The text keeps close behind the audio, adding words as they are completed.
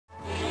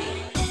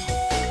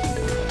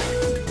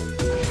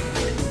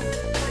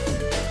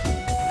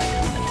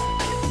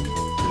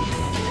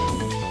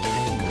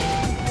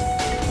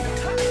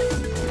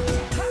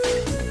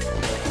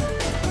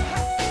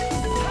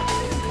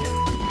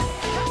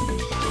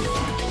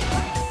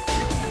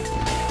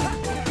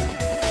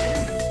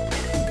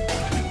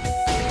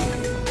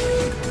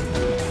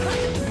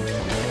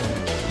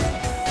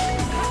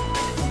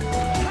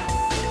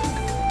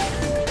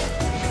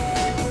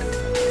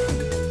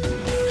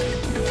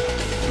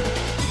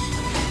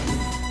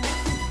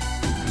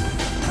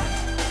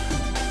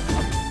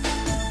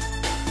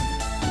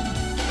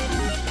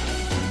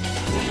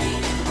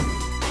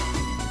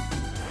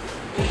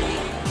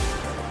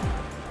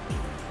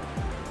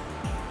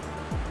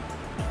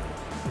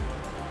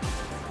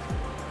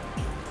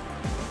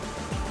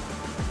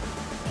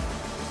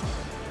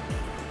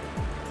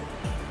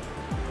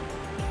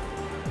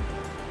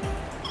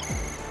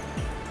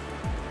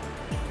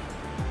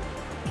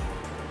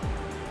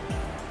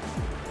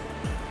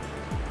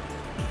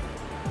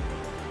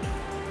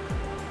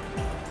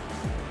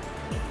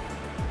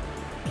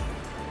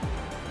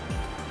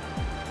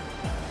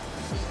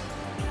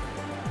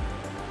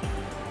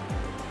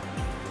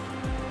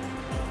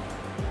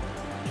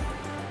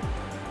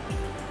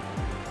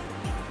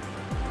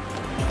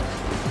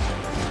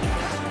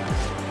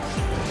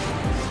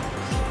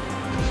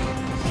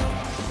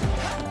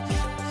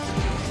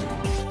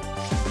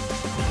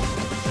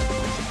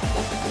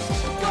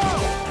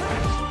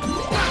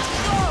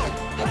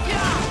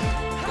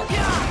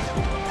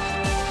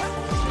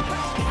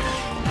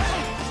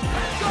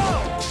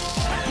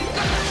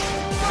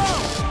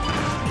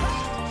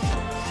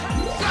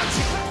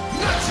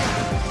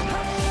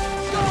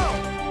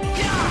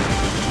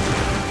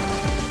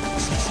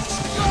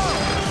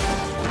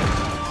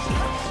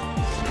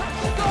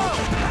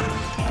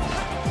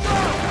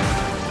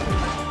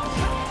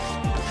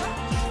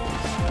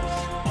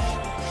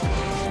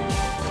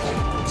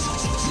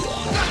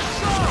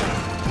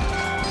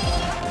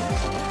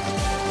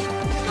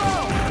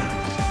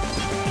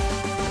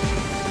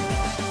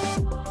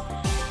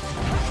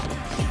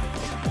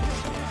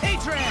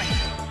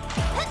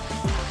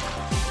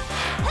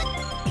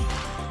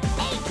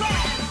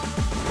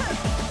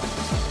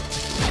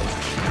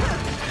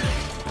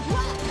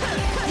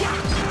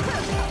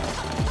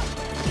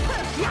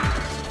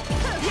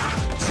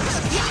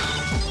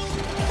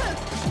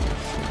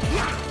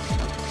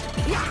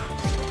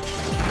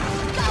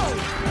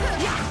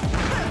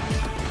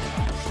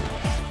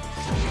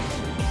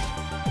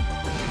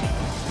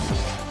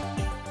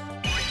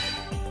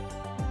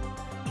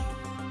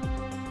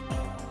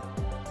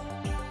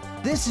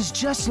This is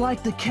just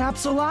like the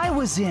capsule I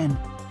was in.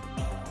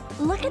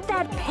 Look at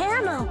that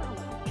panel.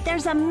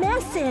 There's a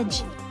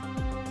message.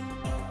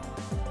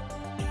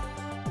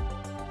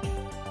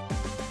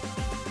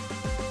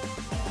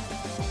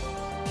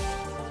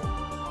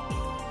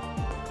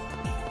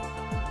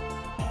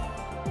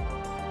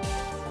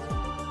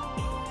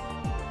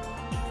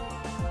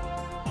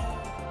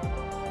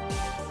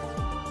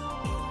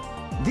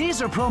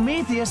 These are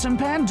Prometheus and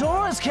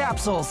Pandora's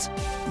capsules.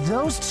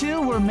 Those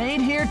two were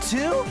made here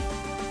too?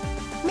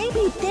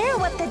 Maybe they're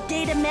what the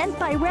data meant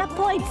by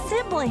Reploid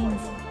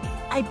siblings.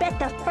 I bet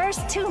the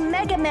first two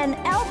Mega Men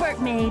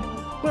Albert made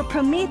were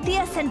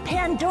Prometheus and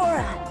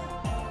Pandora.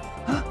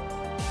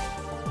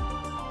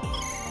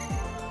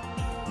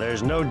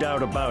 There's no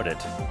doubt about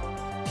it.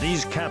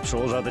 These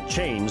capsules are the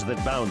chains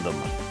that bound them,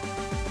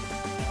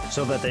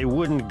 so that they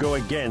wouldn't go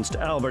against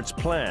Albert's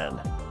plan.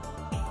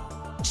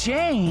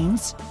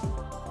 Chains?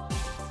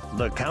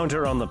 The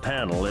counter on the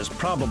panel is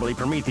probably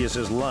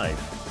Prometheus's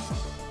life.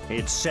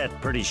 It's set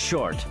pretty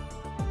short.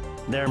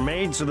 They're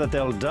made so that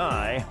they'll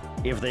die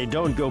if they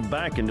don't go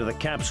back into the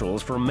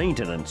capsules for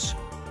maintenance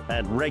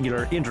at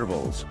regular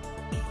intervals.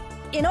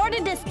 In order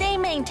to stay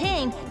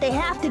maintained, they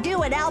have to do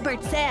what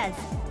Albert says.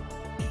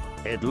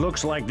 It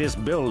looks like this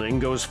building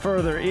goes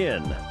further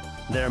in.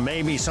 There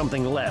may be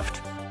something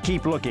left.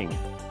 Keep looking.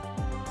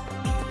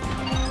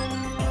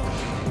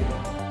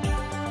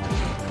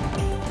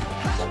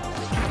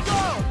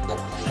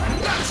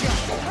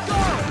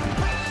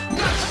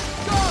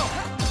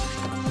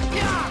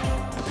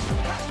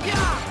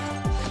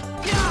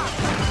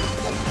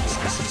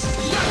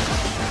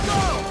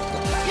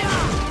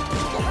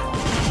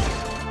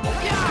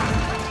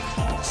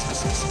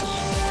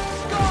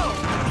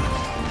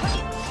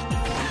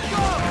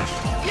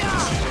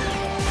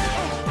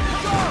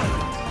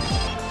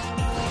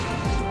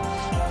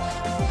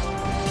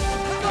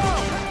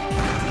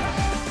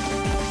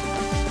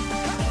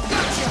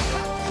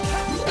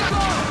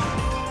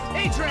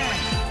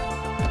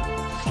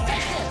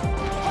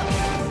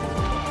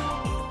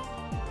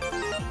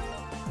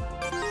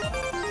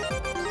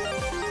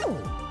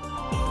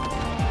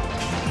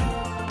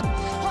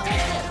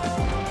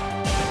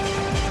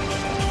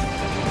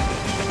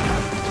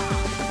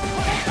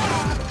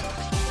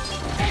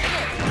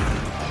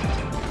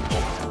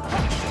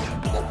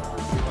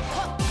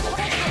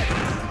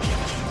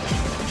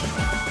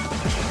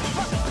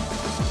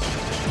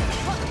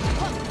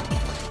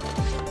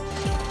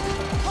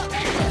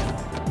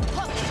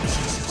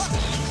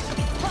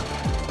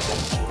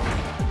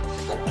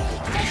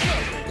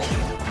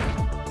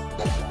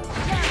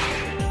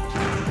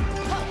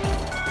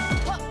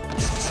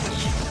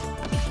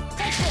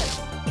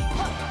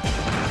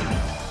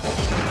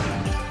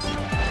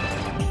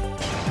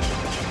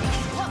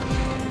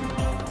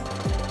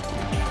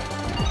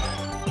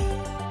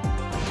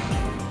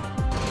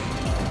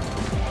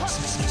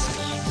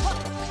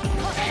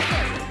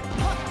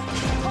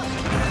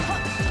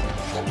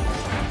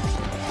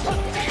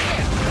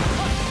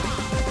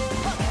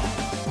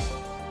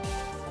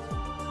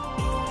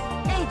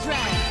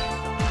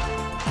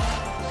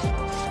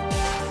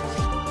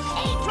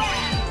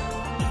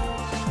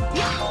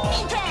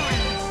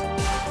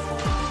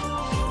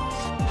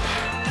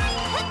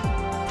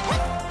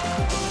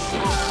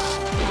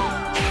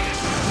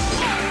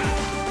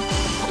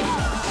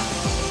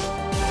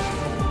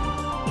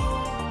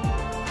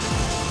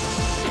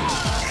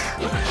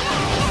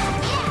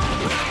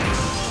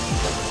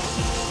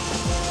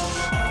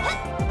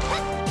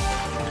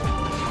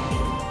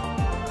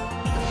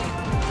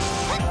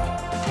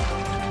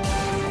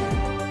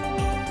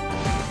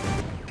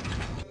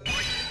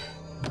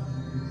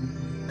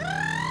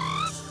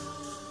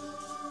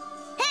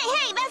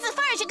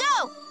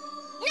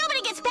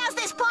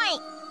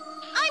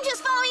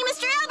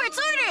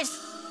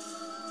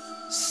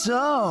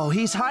 So,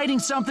 he's hiding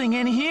something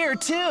in here,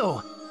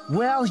 too.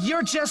 Well,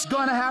 you're just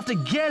gonna have to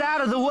get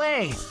out of the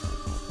way.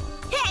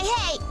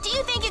 Hey, do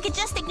you think you could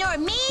just ignore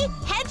me,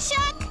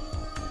 Headshock?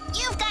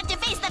 You've got to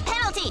face the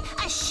penalty,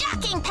 a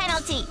shocking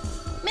penalty.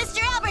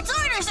 Mr. Albert's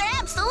orders are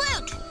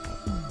absolute.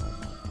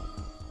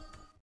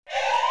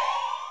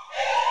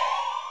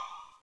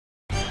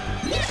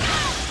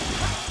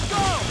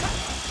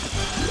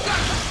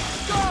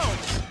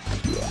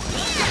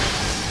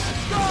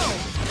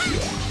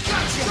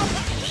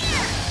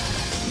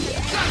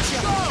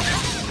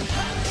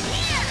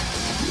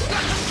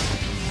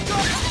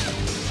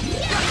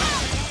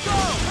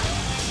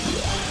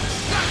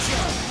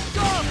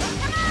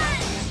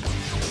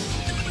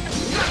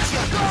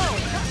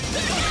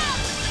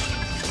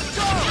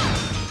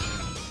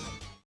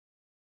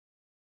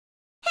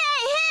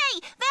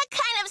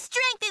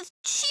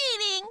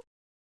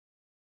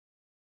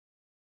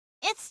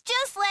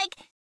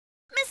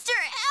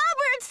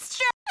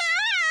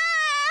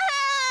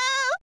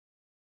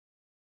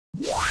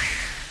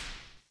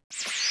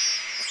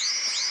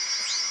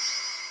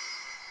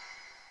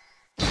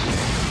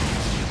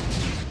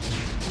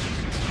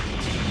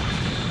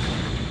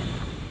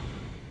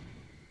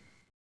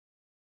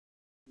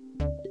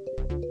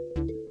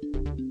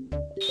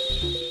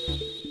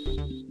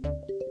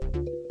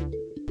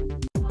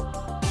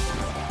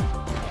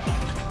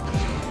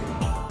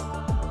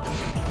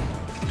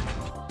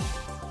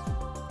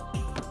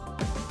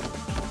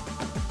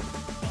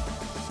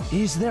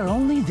 Is there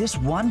only this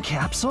one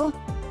capsule?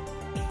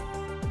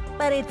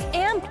 But it's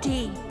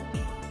empty.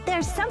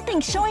 There's something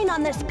showing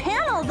on this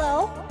panel,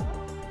 though.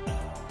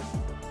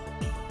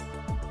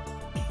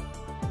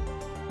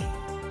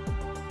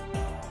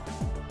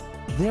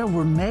 There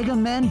were Mega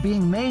Men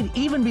being made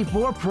even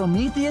before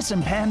Prometheus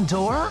and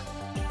Pandora?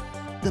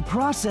 The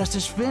process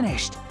is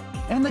finished,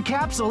 and the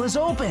capsule is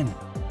open.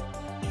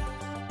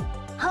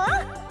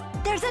 Huh?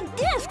 There's a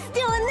disk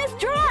still in this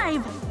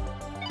drive!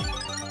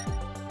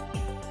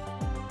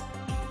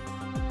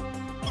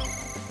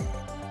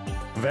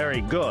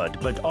 Very good,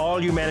 but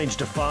all you managed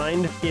to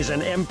find is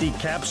an empty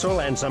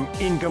capsule and some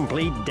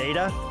incomplete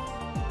data?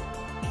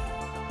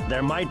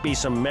 There might be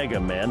some Mega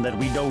Men that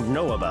we don't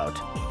know about.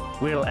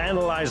 We'll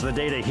analyze the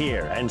data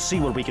here and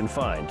see what we can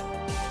find.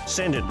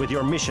 Send it with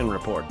your mission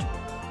report.